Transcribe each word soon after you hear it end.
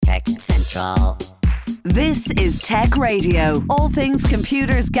Central. This is Tech Radio. All things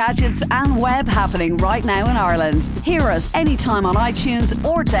computers, gadgets and web happening right now in Ireland. Hear us anytime on iTunes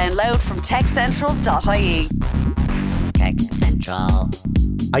or download from techcentral.ie. Tech Central.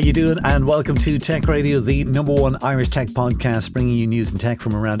 How you doing? And welcome to Tech Radio, the number one Irish tech podcast, bringing you news and tech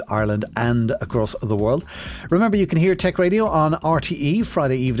from around Ireland and across the world. Remember, you can hear Tech Radio on RTE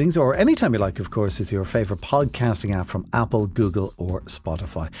Friday evenings, or anytime you like, of course, with your favourite podcasting app from Apple, Google or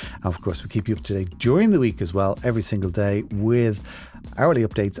Spotify. And of course, we keep you up to date during the week as well, every single day, with hourly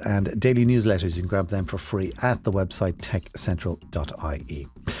updates and daily newsletters. You can grab them for free at the website techcentral.ie.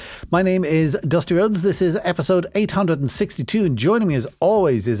 My name is Dusty Rhodes. This is episode 862, and joining me as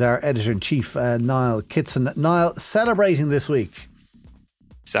always is our editor-in-chief, Niall Kitson. Niall, celebrating this week.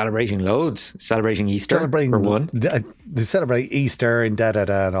 Celebrating loads. Celebrating Easter, for one. Celebrate Easter and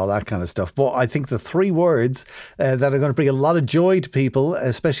da-da-da and all that kind of stuff. But I think the three words that are going to bring a lot of joy to people,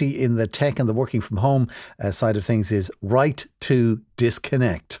 especially in the tech and the working from home side of things, is right to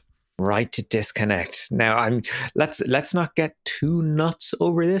disconnect. Right to disconnect. Now, let's not get too nuts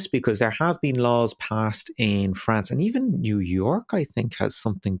over this, because there have been laws passed in France, and even New York, I think, has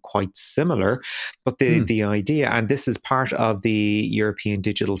something quite similar. But the idea, and this is part of the European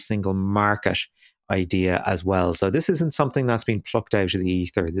digital single market idea as well. So this isn't something that's been plucked out of the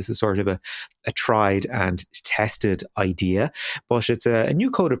ether. This is sort of a tried and tested idea, but it's a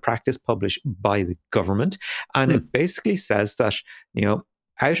new code of practice published by the government, and it basically says that,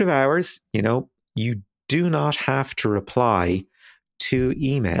 out of hours, you do not have to reply to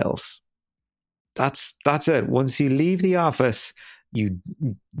emails. That's it. Once you leave the office,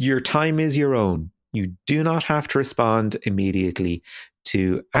 your time is your own. You do not have to respond immediately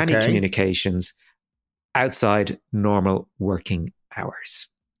to any communications outside normal working hours.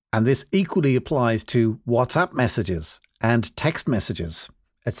 And this equally applies to WhatsApp messages and text messages,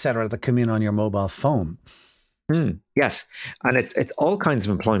 etc., that come in on your mobile phone. Yes. And it's all kinds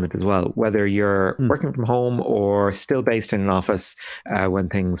of employment as well, whether you're working from home or still based in an office when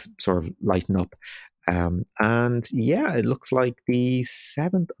things sort of lighten up. It looks like the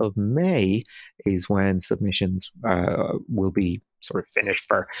 7th of May is when submissions will be sort of finished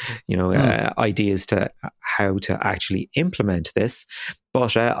for, ideas to how to actually implement this.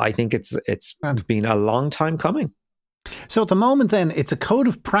 But I think it's been a long time coming. So at the moment then, it's a code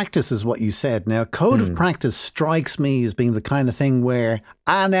of practice is what you said. Now, code of practice strikes me as being the kind of thing where,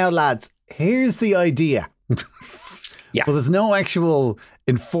 now lads, here's the idea. Yeah. But there's no actual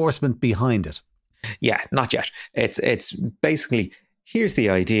enforcement behind it. Yeah, not yet. It's basically, here's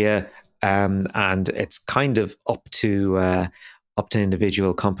the idea, and it's kind of up to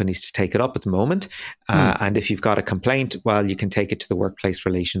individual companies to take it up at the moment. And if you've got a complaint, well, you can take it to the Workplace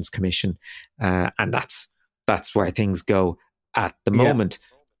Relations Commission, and that's where things go at the moment.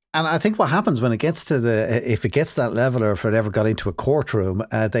 And I think what happens when it gets to if it gets that level, or if it ever got into a courtroom,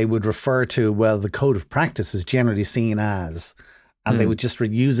 they would refer to, the code of practice is generally seen as, and they would just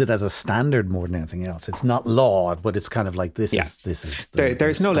use it as a standard more than anything else. It's not law, but it's kind of like this is.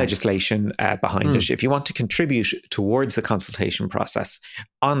 There's no legislation behind it. If you want to contribute towards the consultation process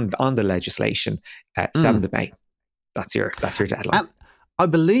on the legislation, 7th of May, that's your deadline. I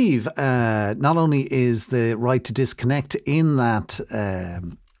believe not only is the right to disconnect in that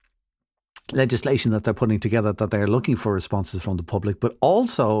legislation that they're putting together, that they're looking for responses from the public, but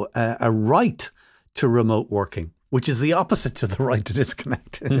also a right to remote working, which is the opposite to the right to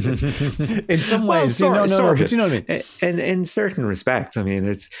disconnect. In some ways, but you know what I mean? In certain respects, I mean,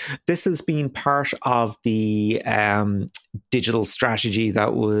 this has been part of the digital strategy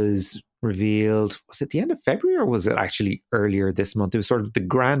that was revealed, was it the end of February or was it actually earlier this month? It was sort of the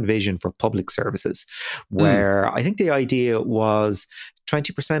grand vision for public services, where I think the idea was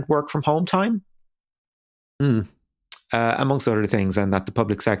 20% work from home time, amongst other things, and that the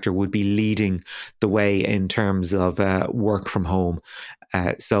public sector would be leading the way in terms of work from home.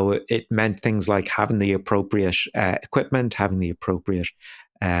 So it meant things like having the appropriate equipment, having the appropriate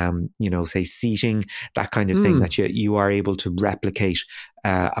say seating, that kind of thing, that you are able to replicate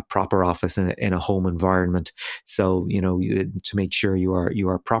a proper office in a home environment. So, to make sure you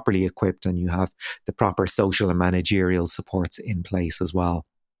are properly equipped and you have the proper social and managerial supports in place as well.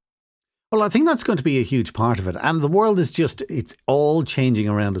 Well, I think that's going to be a huge part of it. And the world is it's all changing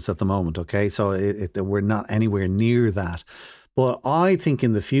around us at the moment, okay? So we're not anywhere near that. But I think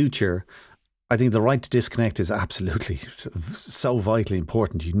in the future, I think the right to disconnect is absolutely so vitally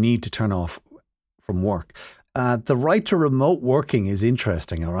important. You need to turn off from work. The right to remote working is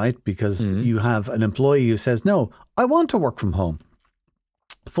interesting, all right? Because you have an employee who says, no, I want to work from home.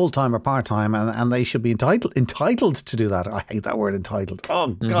 full-time or part-time, and they should be entitled to do that. I hate that word entitled. Oh,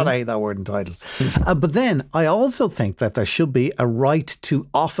 God, I hate that word entitled. But then I also think that there should be a right to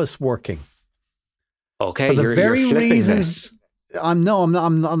office working. Okay, For the you're very flipping reasons, this.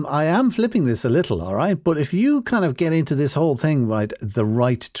 I am flipping this a little, all right? But if you kind of get into this whole thing, right, the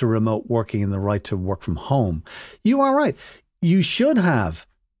right to remote working and the right to work from home, you are right. You should have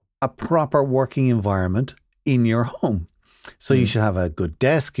a proper working environment in your home. So you should have a good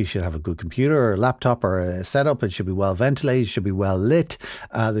desk, you should have a good computer or a laptop or a setup. It should be well ventilated, it should be well lit.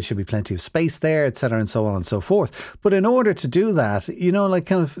 There should be plenty of space there, etc., and so on and so forth. But in order to do that, like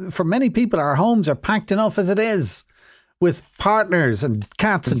kind of for many people, our homes are packed enough as it is, with partners and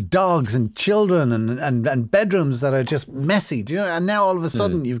cats and dogs and children and bedrooms that are just messy. And now all of a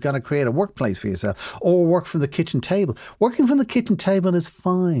sudden you've got to create a workplace for yourself or work from the kitchen table. Working from the kitchen table is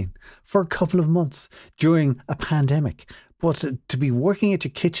fine for a couple of months during a pandemic. But to be working at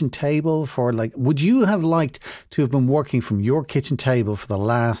your kitchen table for would you have liked to have been working from your kitchen table for the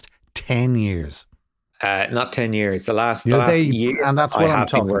last 10 years? Not 10 years. The last year. And that's what I'm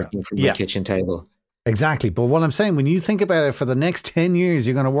talking been working about. From my kitchen table. Exactly. But what I'm saying, when you think about it, for the next 10 years,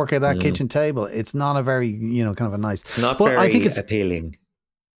 you're going to work at that kitchen table. It's not a very, kind of a nice... It's not very appealing.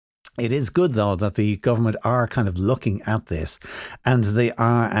 It is good, though, that the government are kind of looking at this and they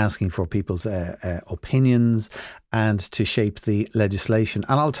are asking for people's opinions and to shape the legislation.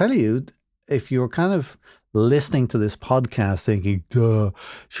 And I'll tell you, if you're kind of listening to this podcast thinking, duh,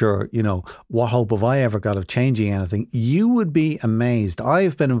 sure, what hope have I ever got of changing anything? You would be amazed.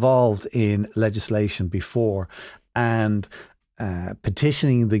 I've been involved in legislation before and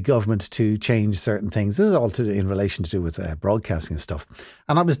petitioning the government to change certain things. This is all in relation to do with broadcasting and stuff.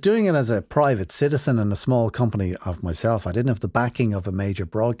 And I was doing it as a private citizen in a small company of myself. I didn't have the backing of a major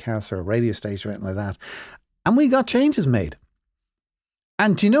broadcaster or radio station or anything like that. And we got changes made.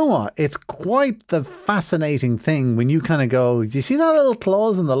 And do you know what? It's quite the fascinating thing when you kind of go, do you see that little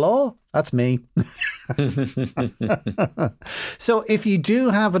clause in the law? That's me. So if you do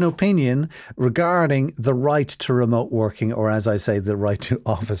have an opinion regarding the right to remote working, or as I say, the right to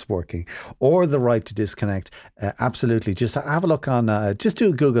office working, or the right to disconnect, absolutely. Just have a look on, just do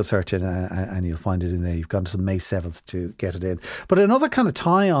a Google search and you'll find it in there. You've gone to May 7th to get it in. But another kind of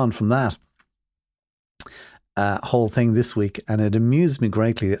tie on from that whole thing this week, and it amused me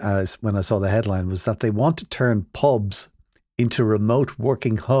greatly when I saw the headline, was that they want to turn pubs into remote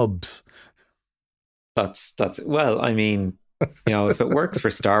working hubs. That's well, I mean, if it works for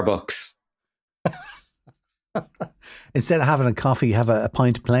Starbucks. Instead of having a coffee, have a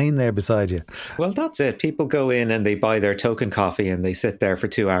pint plain there beside you. Well, that's it. People go in and they buy their token coffee and they sit there for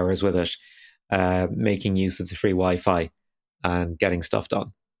 2 hours with it, making use of the free Wi-Fi and getting stuff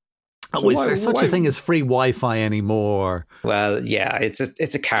done. So is there such a thing as free Wi-Fi anymore? Well, yeah, it's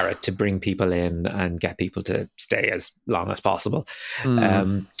a carrot to bring people in and get people to stay as long as possible.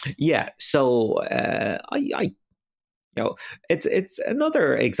 Yeah, so it's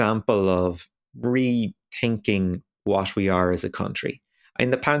another example of rethinking what we are as a country.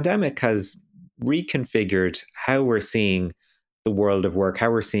 And the pandemic has reconfigured how we're seeing the world of work, how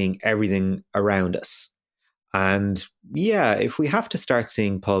we're seeing everything around us. And yeah, if we have to start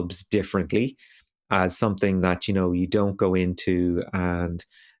seeing pubs differently as something that, you don't go into and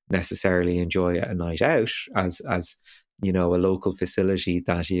necessarily enjoy a night out as a local facility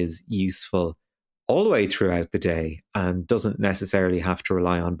that is useful all the way throughout the day and doesn't necessarily have to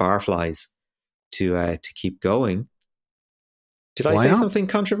rely on barflies to keep going. Did I say something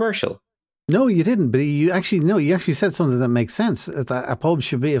controversial? No, you didn't. But you actually said something that makes sense. That a pub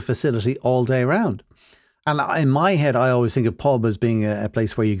should be a facility all day round. And in my head, I always think of pub as being a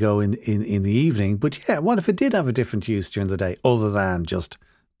place where you go in the evening. But yeah, what if it did have a different use during the day other than just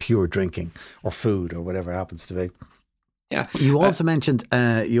pure drinking or food or whatever it happens to be? Yeah. You also mentioned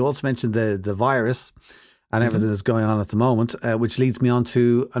the virus and everything that's going on at the moment, which leads me on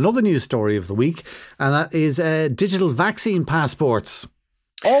to another news story of the week, and that is digital vaccine passports.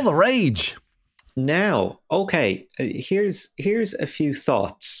 All the rage. Now, okay, here's a few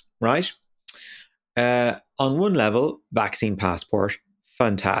thoughts, right? On one level, vaccine passport,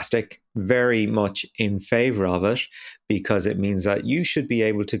 fantastic, very much in favor of it, because it means that you should be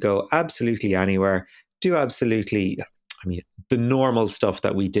able to go absolutely anywhere, do absolutely, the normal stuff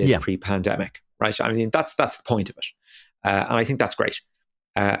that we did pre-pandemic, right? That's the point of it. And I think that's great.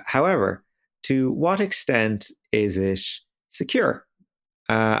 However, to what extent is it secure?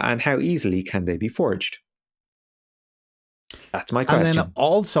 And how easily can they be forged? That's my question. And then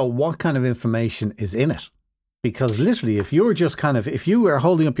also, what kind of information is in it? Because literally, if you were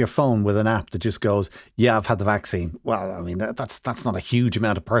holding up your phone with an app that just goes, yeah, I've had the vaccine. Well, I mean, that's not a huge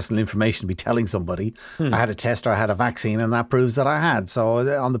amount of personal information to be telling somebody. I had a test or I had a vaccine and that proves that I had. So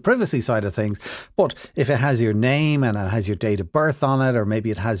on the privacy side of things, but if it has your name and it has your date of birth on it, or maybe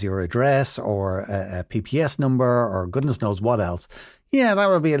it has your address or a PPS number or goodness knows what else. Yeah, that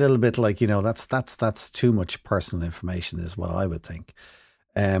would be a little bit like, that's too much personal information is what I would think.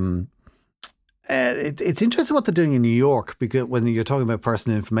 It's interesting what they're doing in New York, because when you're talking about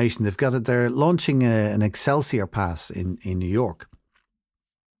personal information, they're launching an Excelsior Pass in New York.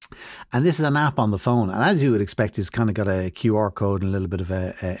 And this is an app on the phone. And as you would expect, it's kind of got a QR code and a little bit of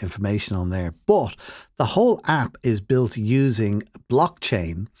information on there. But the whole app is built using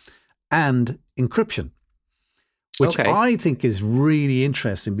blockchain and encryption, which I think is really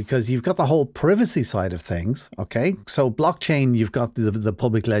interesting, because you've got the whole privacy side of things. Okay. So blockchain, you've got the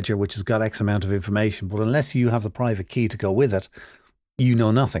public ledger, which has got X amount of information, but unless you have the private key to go with it, you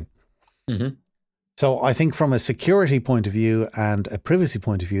know nothing. Mm-hmm. So I think from a security point of view and a privacy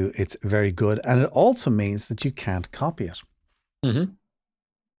point of view, it's very good. And it also means that you can't copy it. Mm-hmm.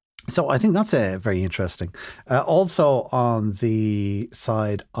 So I think that's very interesting. Also on the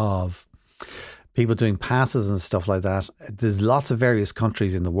side of people doing passes and stuff like that, there's lots of various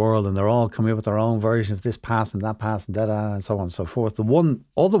countries in the world and they're all coming up with their own version of this pass and that pass and da-da and so on and so forth. The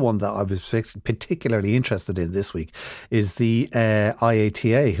other one that I was particularly interested in this week is the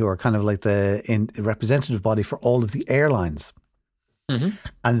IATA, who are kind of like the representative body for all of the airlines. Mm-hmm.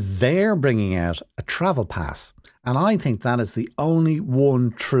 And they're bringing out a travel pass. And I think that is the only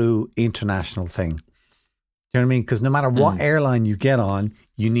one true international thing. Do you know what I mean? Because no matter what airline you get on,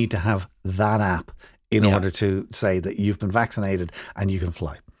 you need to have that app in order to say that you've been vaccinated and you can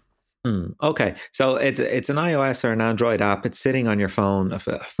fly. Okay. So it's an iOS or an Android app. It's sitting on your phone. Of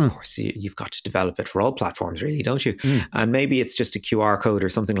course, you've got to develop it for all platforms, really, don't you? And maybe it's just a QR code or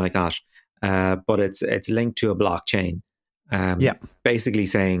something like that. But it's linked to a blockchain. Basically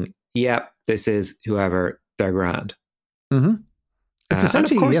saying, this is whoever, they're grand. Mm-hmm. It's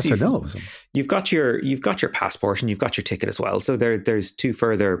essentially yes or no. You've got your passport and you've got your ticket as well. So there's two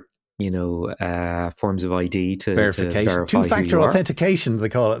further, forms of ID to verification, verify two-factor authentication. They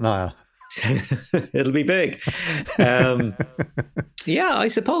call it, Niall. It'll be big. I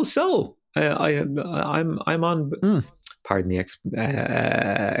suppose so. I'm on. Pardon the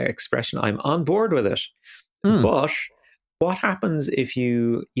expression. I'm on board with it. But what happens if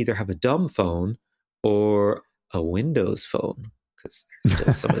you either have a dumb phone or a Windows phone? Because there's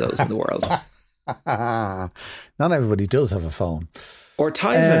still some of those in the world. Not everybody does have a phone. Or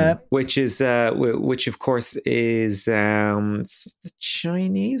Tizen, which of course is the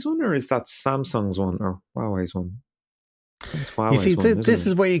Chinese one, or is that Samsung's one or Huawei's one? You see, this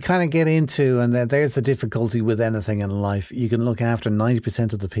is where you kind of get into, and there's the difficulty with anything in life. You can look after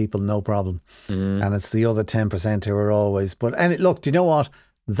 90% of the people, no problem. And it's the other 10% who are always. Look, do you know what?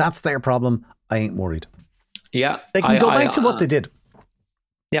 That's their problem. I ain't worried. Yeah. They can go back to what they did.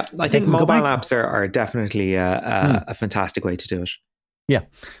 Yeah, I think mobile apps are definitely a fantastic way to do it. Yeah.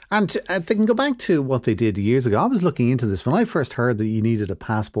 And they can go back to what they did years ago. I was looking into this. When I first heard that you needed a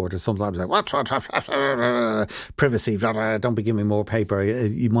passport or something, I was like, what? Privacy, don't be giving me more paper.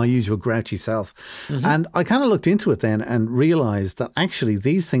 My usual grouchy self. Mm-hmm. And I kind of looked into it then and realised that actually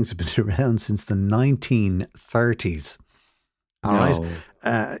these things have been around since the 1930s. All right.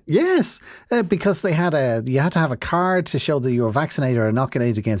 Yes, because you had to have a card to show that you were vaccinated or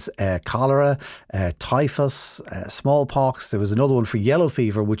inoculated against cholera, typhus, smallpox. There was another one for yellow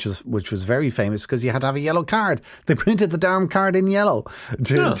fever, which was very famous because you had to have a yellow card. They printed the darn card in yellow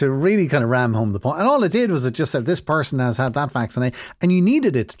to really kind of ram home the point. And all it did was it just said this person has had that vaccination, and you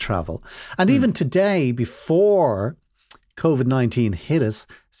needed it to travel. And even today, before COVID-19 hit us,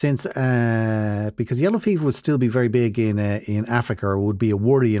 since because yellow fever would still be very big in Africa, or would be a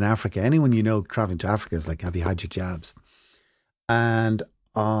worry in Africa. Anyone traveling to Africa is like, have you had your jabs? And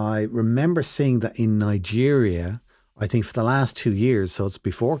I remember seeing that in Nigeria, I think for the last 2 years, so it's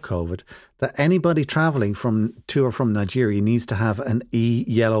before COVID, that anybody traveling to or from Nigeria needs to have an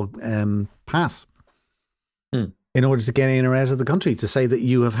yellow pass in order to get in or out of the country, to say that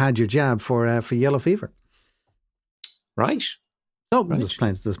you have had your jab for yellow fever. Right. So there's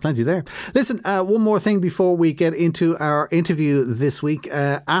plenty there. Listen, one more thing before we get into our interview this week.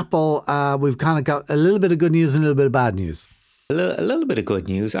 Apple, we've kind of got a little bit of good news and a little bit of bad news. A little bit of good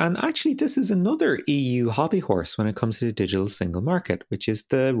news. And actually, this is another EU hobby horse when it comes to the digital single market, which is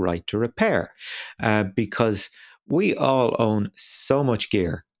the right to repair. Because we all own so much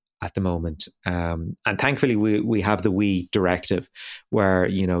gear. at the moment. And thankfully, we have the We directive, where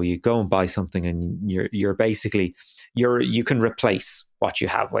you go and buy something, and you're basically you can replace what you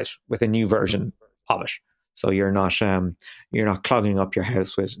have with a new version of it. So you're not clogging up your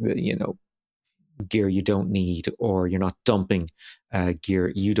house with gear you don't need, or you're not dumping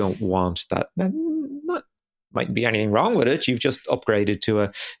gear you don't want. That not mightn't be anything wrong with it. You've just upgraded to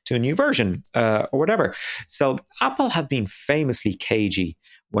a new version or whatever. So Apple have been famously cagey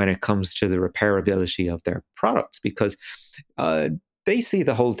when it comes to the repairability of their products, because they see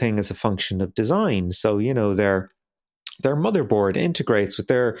the whole thing as a function of design. So their motherboard integrates with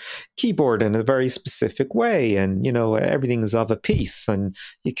their keyboard in a very specific way, and everything is of a piece, and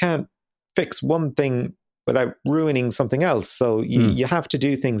you can't fix one thing without ruining something else. So you have to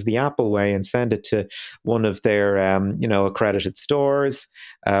do things the Apple way and send it to one of their accredited stores,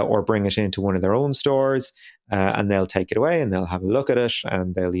 or bring it into one of their own stores, and they'll take it away and they'll have a look at it,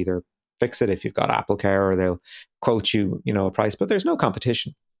 and they'll either fix it if you've got Apple Care, or they'll quote you a price. But there's no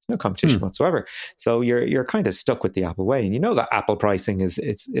competition. No competition whatsoever. So you're kind of stuck with the Apple way, and that Apple pricing is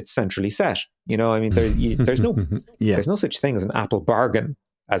it's centrally set. There's no there's no such thing as an Apple bargain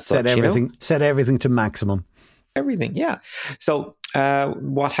as set such. Set everything to maximum. Everything, yeah. So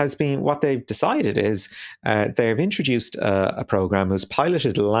what they've decided is they've introduced a program that was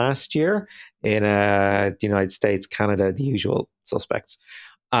piloted last year in the United States, Canada, the usual suspects,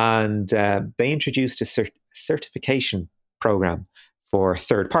 and they introduced a certification program for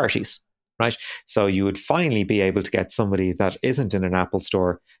third parties, right? So you would finally be able to get somebody that isn't in an Apple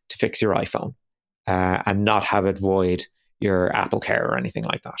store to fix your iPhone, and not have it void your Apple Care or anything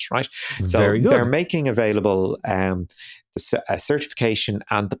like that, right? So Very good. They're making available the certification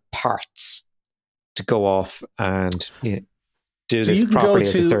and the parts to go off and do this properly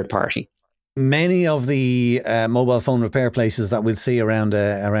as a third party. Many of the mobile phone repair places that we'll see around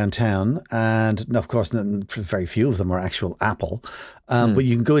town, and of course, very few of them are actual Apple, but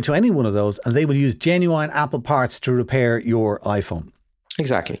you can go into any one of those, and they will use genuine Apple parts to repair your iPhone.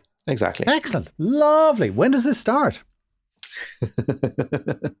 Exactly. Excellent, lovely. When does this start?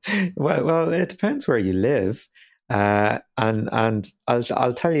 well, it depends where you live, and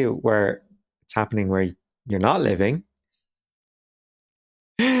I'll tell you where it's happening where you're not living.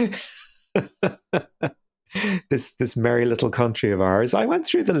 This merry little country of ours. I went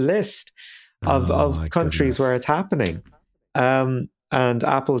through the list of countries where it's happening, and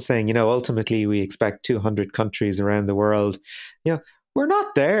Apple's saying, ultimately we expect 200 countries around the world. We're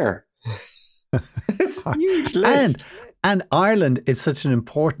not there. It's a huge list. And Ireland is such an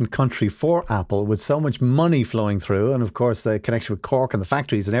important country for Apple, with so much money flowing through, and of course the connection with Cork and the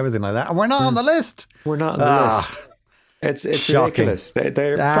factories and everything like that. And we're not on the list. We're not on the list. It's ridiculous.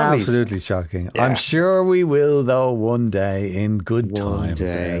 They're absolutely shocking. Yeah. I'm sure we will, though, one day in good time.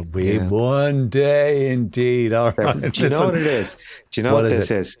 One day indeed. All right. Do you know what it is? Do you know what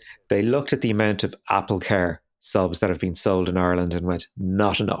this is? They looked at the amount of Apple Care subs that have been sold in Ireland and went,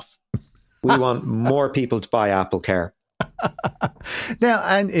 not enough. We want more people to buy Apple Care. Now,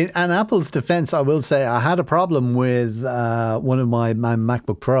 and in Apple's defense, I will say I had a problem with one of my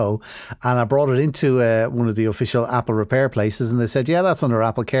MacBook Pro, and I brought it into one of the official Apple repair places, and they said, yeah, that's under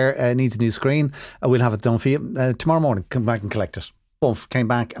Apple Care, it needs a new screen, we'll have it done for you tomorrow morning, come back and collect it. Boom, came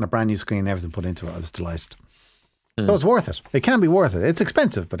back and a brand new screen, everything put into it. I was delighted. So it's worth it. It can be worth it. It's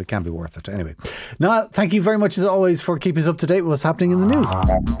expensive, but it can be worth it. Anyway, Niall, thank you very much as always for keeping us up to date with what's happening in the news.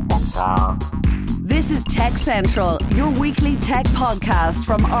 This is Tech Central, your weekly tech podcast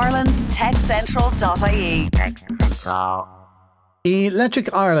from Ireland's techcentral.ie.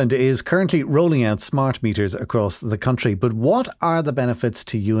 Electric Ireland is currently rolling out smart meters across the country, but what are the benefits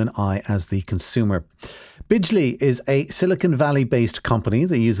to you and I as the consumer? Bidgely is a Silicon Valley-based company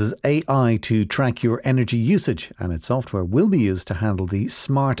that uses AI to track your energy usage, and its software will be used to handle the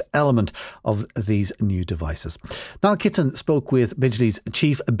smart element of these new devices. Niall Kitson spoke with Bidgely's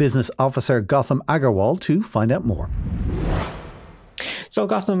Chief Business Officer, Gautam Aggarwal, to find out more. So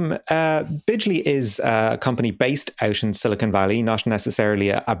Gautam, Bidgely is a company based out in Silicon Valley, not necessarily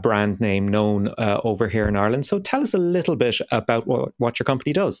a brand name known over here in Ireland. So tell us a little bit about what your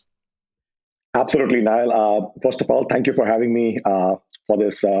company does. Absolutely, Niall. First of all, thank you for having me for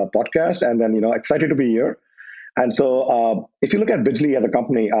this podcast, and then excited to be here. And so, if you look at Bidgely as a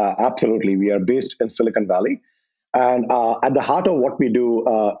company, absolutely, we are based in Silicon Valley, and at the heart of what we do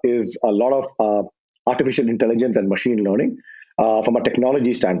is a lot of artificial intelligence and machine learning from a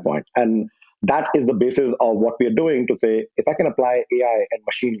technology standpoint, and that is the basis of what we are doing to say, if I can apply AI and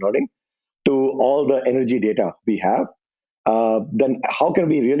machine learning to all the energy data we have, then how can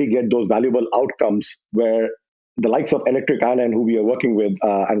we really get those valuable outcomes where the likes of Electric Island, who we are working with,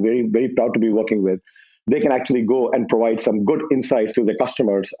 and very, very proud to be working with, they can actually go and provide some good insights to their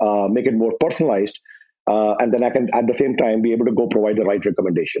customers, make it more personalized, and then I can, at the same time, be able to go provide the right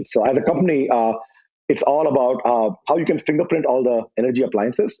recommendations. So as a company, it's all about how you can fingerprint all the energy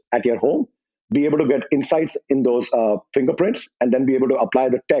appliances at your home, be able to get insights in those fingerprints, and then be able to apply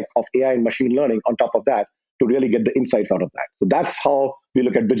the tech of AI and machine learning on top of that to really get the insights out of that. So that's how we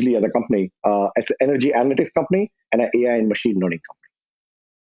look at Bidgely as a company, as an energy analytics company and an AI and machine learning company.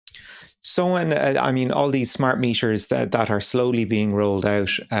 So, all these smart meters that are slowly being rolled out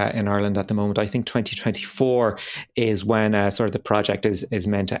in Ireland at the moment, I think 2024 is when sort of the project is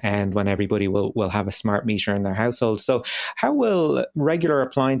meant to end, when everybody will have a smart meter in their household. So how will regular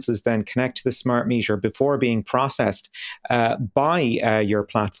appliances then connect to the smart meter before being processed by your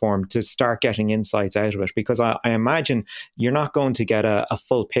platform to start getting insights out of it? Because I imagine you're not going to get a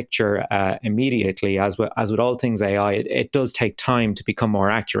full picture immediately. As with all things AI, it does take time to become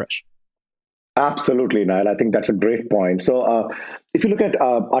more accurate. Absolutely, Niall. I think that's a great point. So if you look at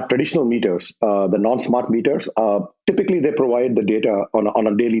our traditional meters, the non-smart meters, typically they provide the data on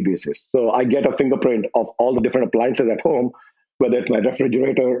a daily basis. So I get a fingerprint of all the different appliances at home, whether it's my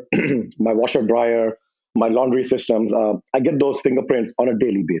refrigerator, my washer dryer, my laundry systems. I get those fingerprints on a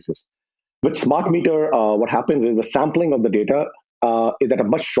daily basis. With smart meter, what happens is the sampling of the data is at a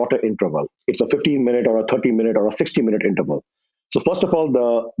much shorter interval. It's a 15-minute or a 30-minute or a 60-minute interval. So first of all,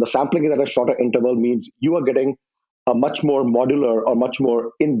 the sampling is at a shorter interval means you are getting a much more modular or much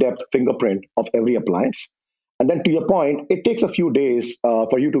more in-depth fingerprint of every appliance. And then to your point, it takes a few days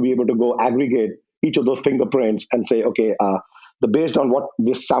for you to be able to go aggregate each of those fingerprints and say, okay, based on what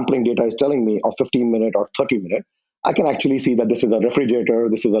this sampling data is telling me of 15-minute or 30-minute, I can actually see that this is a refrigerator,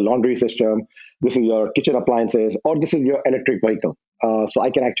 this is a laundry system, this is your kitchen appliances, or this is your electric vehicle. So I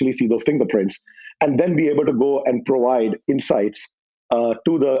can actually see those fingerprints and then be able to go and provide insights to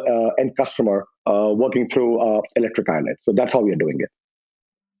the end customer working through Electric Island. So that's how we are doing it.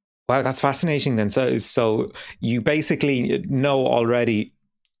 Wow, that's fascinating then. So you basically know already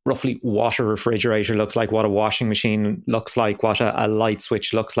roughly what a refrigerator looks like, what a washing machine looks like, what a light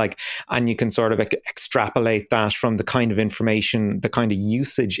switch looks like, and you can sort of extrapolate that from the kind of information, the kind of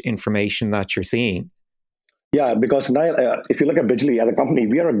usage information that you're seeing. Yeah, because Niall, if you look at Bidgely as a company,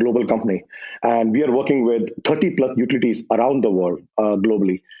 we are a global company, and we are working with 30 plus utilities around the world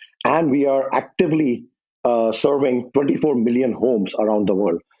globally, and we are actively serving 24 million homes around the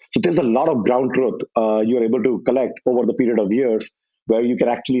world. So there's a lot of ground truth you're able to collect over the period of years, where you can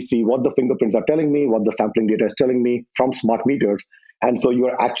actually see what the fingerprints are telling me, what the sampling data is telling me from smart meters. And so you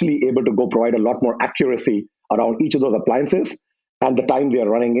are actually able to go provide a lot more accuracy around each of those appliances and the time they are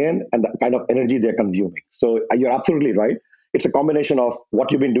running in and the kind of energy they're consuming. So you're absolutely right. It's a combination of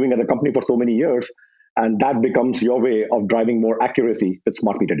what you've been doing as a company for so many years, and that becomes your way of driving more accuracy with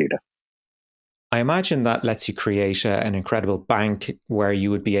smart meter data. I imagine that lets you create an incredible bank where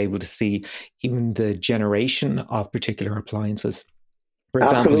you would be able to see even the generation of particular appliances. For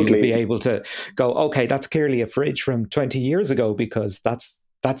example, Absolutely. You would be able to go, okay, that's clearly a fridge from 20 years ago because that's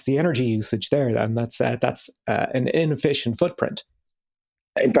the energy usage there, and that's an inefficient footprint.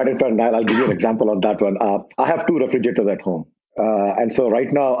 In fact, Niall, I'll give you an example on that one. I have two refrigerators at home. And so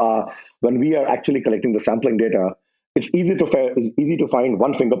right now, when we are actually collecting the sampling data, it's easy to find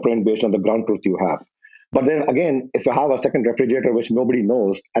one fingerprint based on the ground truth you have. But then again, if I have a second refrigerator, which nobody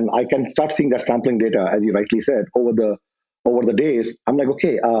knows, and I can start seeing that sampling data, as you rightly said, over the days, I'm like,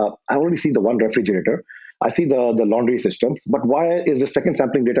 okay, I already see the one refrigerator. I see the laundry systems, but why is the second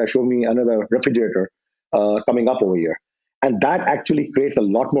sampling data showing me another refrigerator coming up over here? And that actually creates a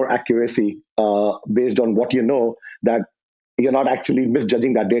lot more accuracy based on what you know, that you're not actually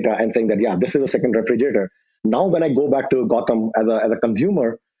misjudging that data and saying that, yeah, this is a second refrigerator. Now, when I go back to Gautam as a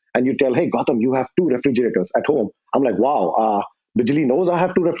consumer and you tell, hey, Gautam, you have two refrigerators at home. I'm like, wow, Bidgely knows I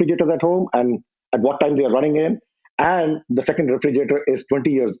have two refrigerators at home and at what time they are running in. And the second refrigerator is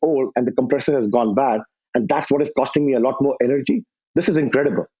 20 years old and the compressor has gone bad. And that's what is costing me a lot more energy. This is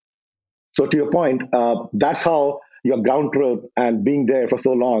incredible. So to your point, that's how your ground truth and being there for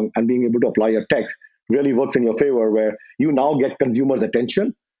so long and being able to apply your tech really works in your favor, where you now get consumers'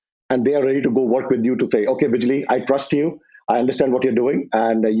 attention and they are ready to go work with you to say, okay, Bidgely, I trust you. I understand what you're doing.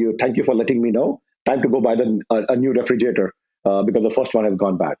 And thank you for letting me know. Time to go buy a new refrigerator because the first one has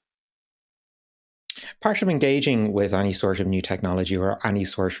gone bad. Part of engaging with any sort of new technology or any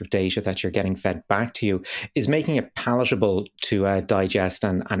sort of data that you're getting fed back to you is making it palatable to digest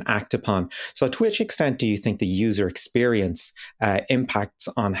and act upon. So to which extent do you think the user experience impacts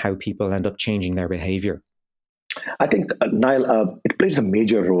on how people end up changing their behavior? I think, Niall, it plays a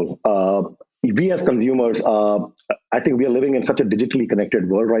major role. we as consumers, I think we are living in such a digitally connected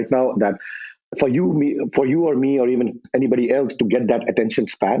world right now that for you or me, or even anybody else to get that attention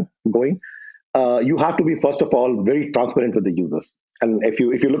span going, you have to be, first of all, very transparent with the users. And if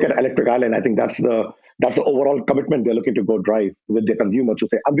you look at Electric Island, I think that's the overall commitment they're looking to go drive with their consumers, to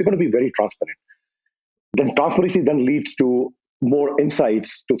say, we're going to be very transparent. Then transparency then leads to more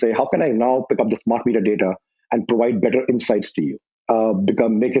insights to say, how can I now pick up the smart meter data and provide better insights to you?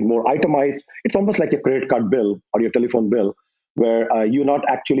 Make it more itemized. It's almost like a credit card bill or your telephone bill, where you're not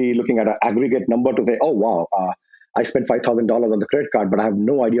actually looking at an aggregate number to say, oh, wow, I spent $5,000 on the credit card, but I have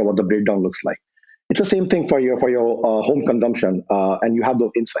no idea what the breakdown looks like. It's the same thing for your home consumption, and you have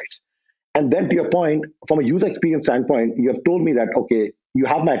those insights. And then to your point, from a user experience standpoint, you have told me that, okay, you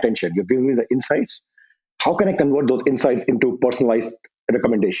have my attention. You've given me the insights. How can I convert those insights into personalized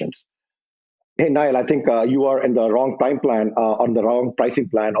recommendations? Hey, Niall, I think you are in the wrong time plan, on the wrong pricing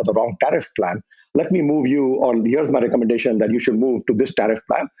plan, or the wrong tariff plan. Let me move you, or here's my recommendation that you should move to this tariff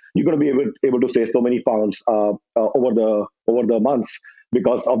plan. You're going to be able to save so many pounds over the months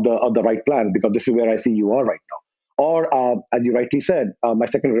because of the right plan, because this is where I see you are right now. Or, as you rightly said, my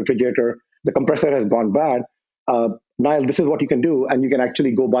second refrigerator, the compressor has gone bad. Niall, this is what you can do, and you can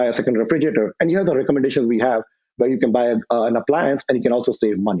actually go buy a second refrigerator. And here are the recommendations we have, where you can buy an appliance and you can also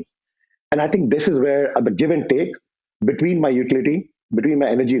save money. And I think this is where the give and take between my utility, between my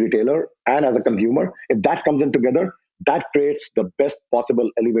energy retailer, and as a consumer, if that comes in together, that creates the best possible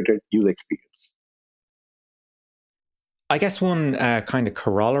elevated user experience. I guess one kind of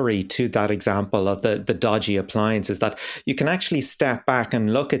corollary to that example of the dodgy appliance is that you can actually step back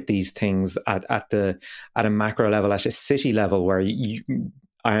and look at these things at a macro level, at a city level, where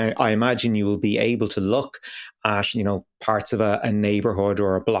I imagine you will be able to look at, parts of a neighborhood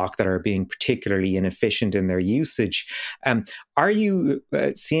or a block that are being particularly inefficient in their usage. Are you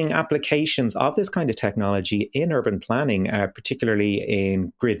seeing applications of this kind of technology in urban planning, particularly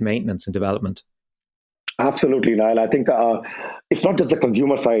in grid maintenance and development? Absolutely, Niall. I think it's not just the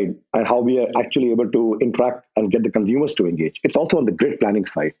consumer side and how we are actually able to interact and get the consumers to engage. It's also on the grid planning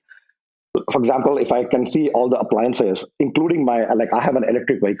side. For example, if I can see all the appliances, including I have an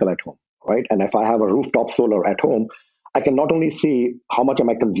electric vehicle at home, right? And if I have a rooftop solar at home, I can not only see how much am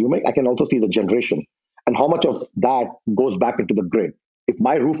I consuming, I can also see the generation and how much of that goes back into the grid. If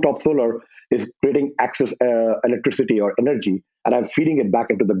my rooftop solar is creating excess electricity or energy, and I'm feeding it back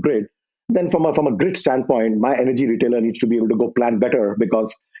into the grid, then from a grid standpoint, my energy retailer needs to be able to go plan better,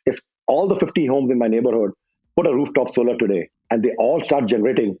 because if all the 50 homes in my neighborhood put a rooftop solar today and they all start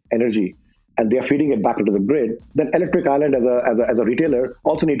generating energy and they are feeding it back into the grid, then Electric Island as a retailer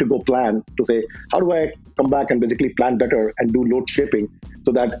also need to go plan to say, how do I come back and basically plan better and do load shaping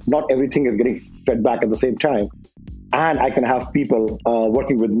so that not everything is getting fed back at the same time. And I can have people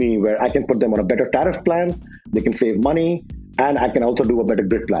working with me where I can put them on a better tariff plan, they can save money, and I can also do a better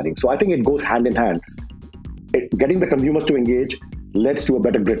grid planning. So I think it goes hand in hand. Getting the consumers to engage leads to a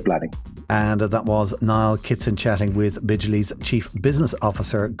better grid planning. And that was Niall Kitson chatting with Bidgely's Chief Business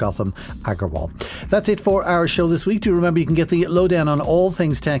Officer, Gautam Aggarwal. That's it for our show this week. Do remember you can get the lowdown on all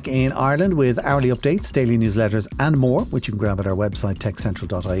things tech in Ireland with hourly updates, daily newsletters and more, which you can grab at our website,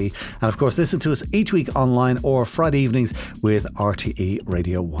 techcentral.ie. And of course, listen to us each week online or Friday evenings with RTE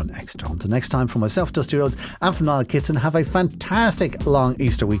Radio 1 Extra. Until next time, from myself, Dusty Rhodes, and from Niall Kitson, have a fantastic long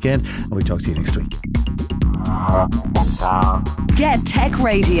Easter weekend, and we'll talk to you next week. Get Tech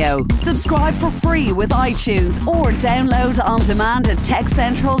Radio. Subscribe for free with iTunes or download on demand at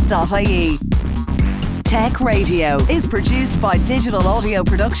techcentral.ie. Tech Radio is produced by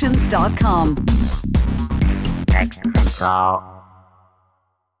digitalaudioproductions.com. Tech Central.